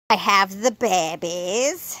I have the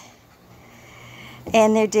babies,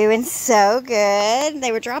 and they're doing so good.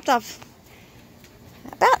 They were dropped off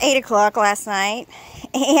about 8 o'clock last night,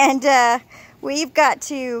 and we've got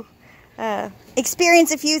to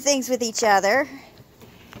experience a few things with each other.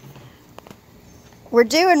 We're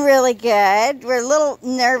doing really good. We're a little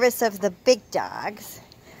nervous of the big dogs,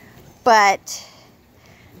 but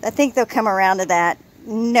I think they'll come around to that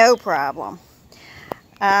no problem.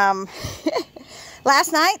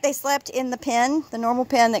 Last night they slept in the pen, the normal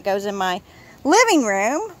pen that goes in my living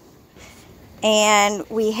room, and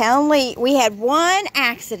we had one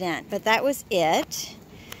accident, but that was it.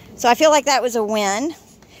 So I feel like that was a win.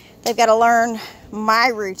 They've got to learn my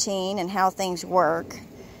routine and how things work.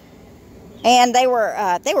 And they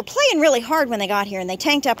were playing really hard when they got here, and they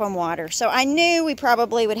tanked up on water. So I knew we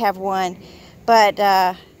probably would have one, but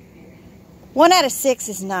 1 out of 6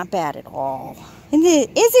 is not bad at all.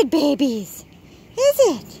 Is it, babies? Is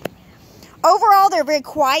it? Overall, they're a very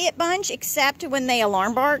quiet bunch, except when they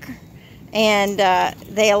alarm bark. And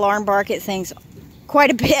they alarm bark at things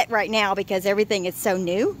quite a bit right now because everything is so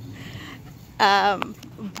new.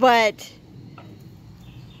 But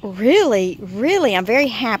really, I'm very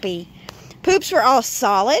happy. Poops were all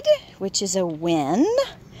solid, which is a win.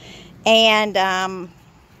 And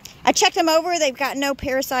I checked them over. They've got no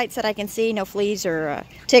parasites that I can see, no fleas or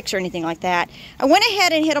ticks or anything like that. I went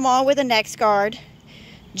ahead and hit them all with a Next Guard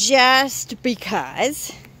just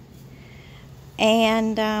because.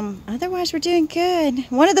 And otherwise, we're doing good.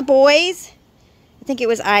 One of the boys, I think it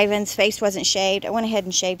was Ivan's, face wasn't shaved. I went ahead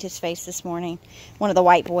and shaved his face this morning. One of the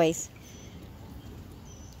white boys.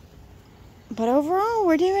 But overall,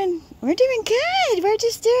 we're doing good. We're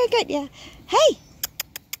just doing good. Yeah. Hey.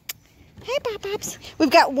 Hey, Pop-Pops.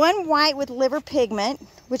 We've got one white with liver pigment,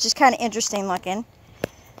 which is kind of interesting looking.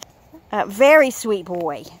 Very sweet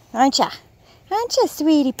boy. Aren't ya? Aren't ya,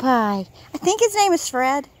 sweetie pie? I think his name is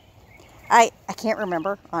Fred. I can't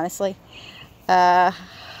remember, honestly. That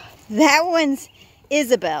one's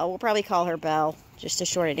Isabel. We'll probably call her Belle, just to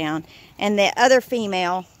short it down. And the other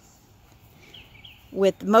female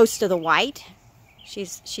with most of the white,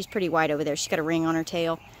 she's pretty white over there. She's got a ring on her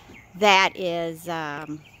tail. That is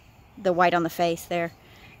the white on the face there.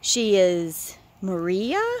 She is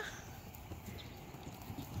Maria.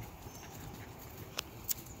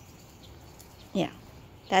 Yeah,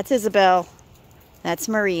 that's Isabel. That's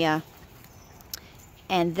Maria.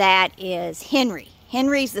 And that is Henry.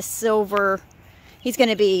 Henry's the silver. He's going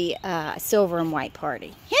to be a silver and white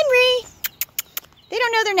party. Henry! They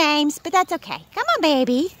don't know their names, but that's okay. Come on,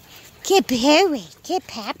 baby. Good boy. Good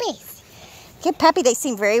puppies. Good puppy. They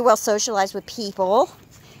seem very well socialized with people.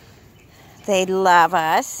 They love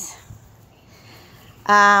us.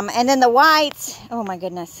 And then the whites, oh my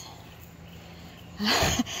goodness.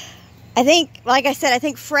 I think, like I said, I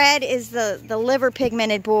think Fred is the liver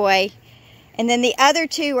pigmented boy. And then the other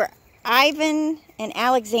two are Ivan and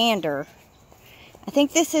Alexander. I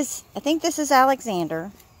think this is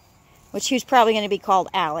Alexander, which he's probably going to be called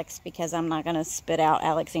Alex because I'm not going to spit out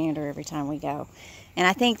Alexander every time we go. And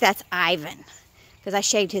I think that's Ivan because I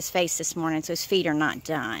shaved his face this morning, so his feet are not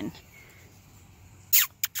done.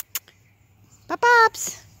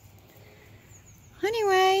 Pop-Pops.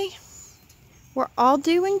 Anyway, we're all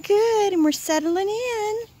doing good and we're settling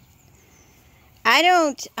in. I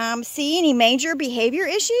don't see any major behavior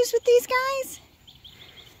issues with these guys.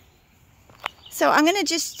 So I'm going to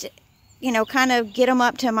just, kind of get them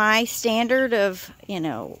up to my standard of,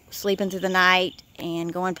 sleeping through the night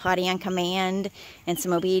and going potty on command and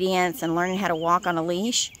some obedience and learning how to walk on a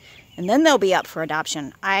leash. And then they'll be up for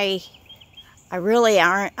adoption. I'm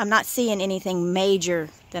not seeing anything major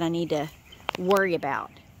that I need to worry about.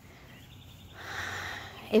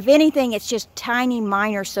 If anything, it's just tiny,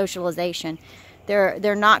 minor socialization.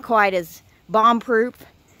 They're not quite as bomb-proof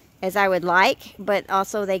as I would like, but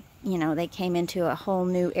also they came into a whole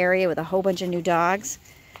new area with a whole bunch of new dogs.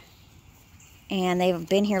 And they've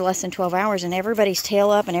been here less than 12 hours, and everybody's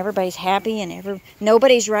tail up, and everybody's happy, and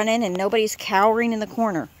nobody's running, and nobody's cowering in the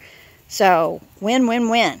corner. So, win, win,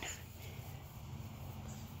 win.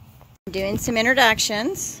 I'm doing some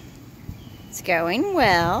introductions. It's going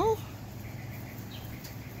well.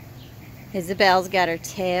 Isabel's got her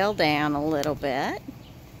tail down a little bit,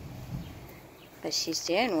 but she's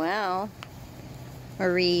doing well.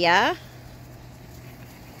 Maria,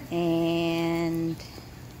 and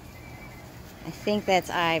I think that's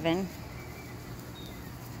Ivan.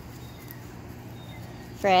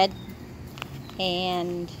 Fred,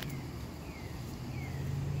 and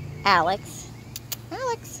Alex.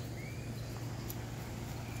 Alex.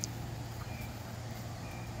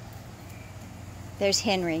 There's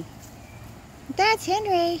Henry. That's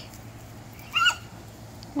Henry.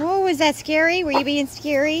 Oh, was that scary? Were you being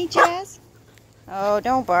scary, Jazz? Oh,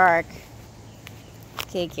 don't bark.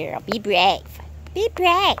 Good girl. Be brave. Be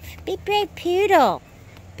brave. Be brave, Poodle.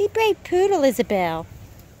 Be brave, Poodle, Isabel.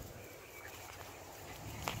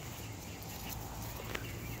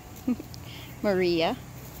 Maria.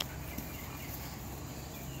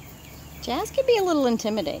 Jazz can be a little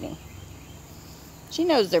intimidating. She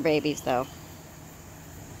knows they're babies, though.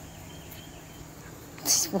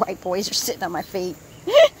 These white boys are sitting on my feet.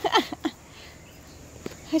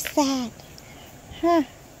 What's that? Huh?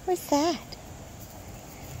 What's that?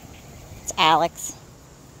 It's Alex.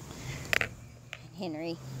 And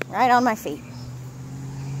Henry. Right on my feet.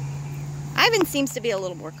 Ivan seems to be a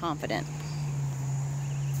little more confident.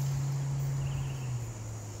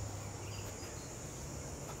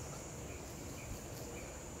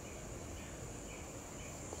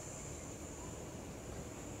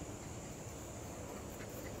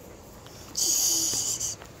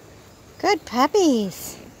 Good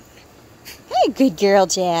puppies. Hey, good girl,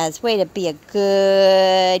 Jazz. Way to be a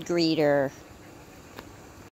good greeter.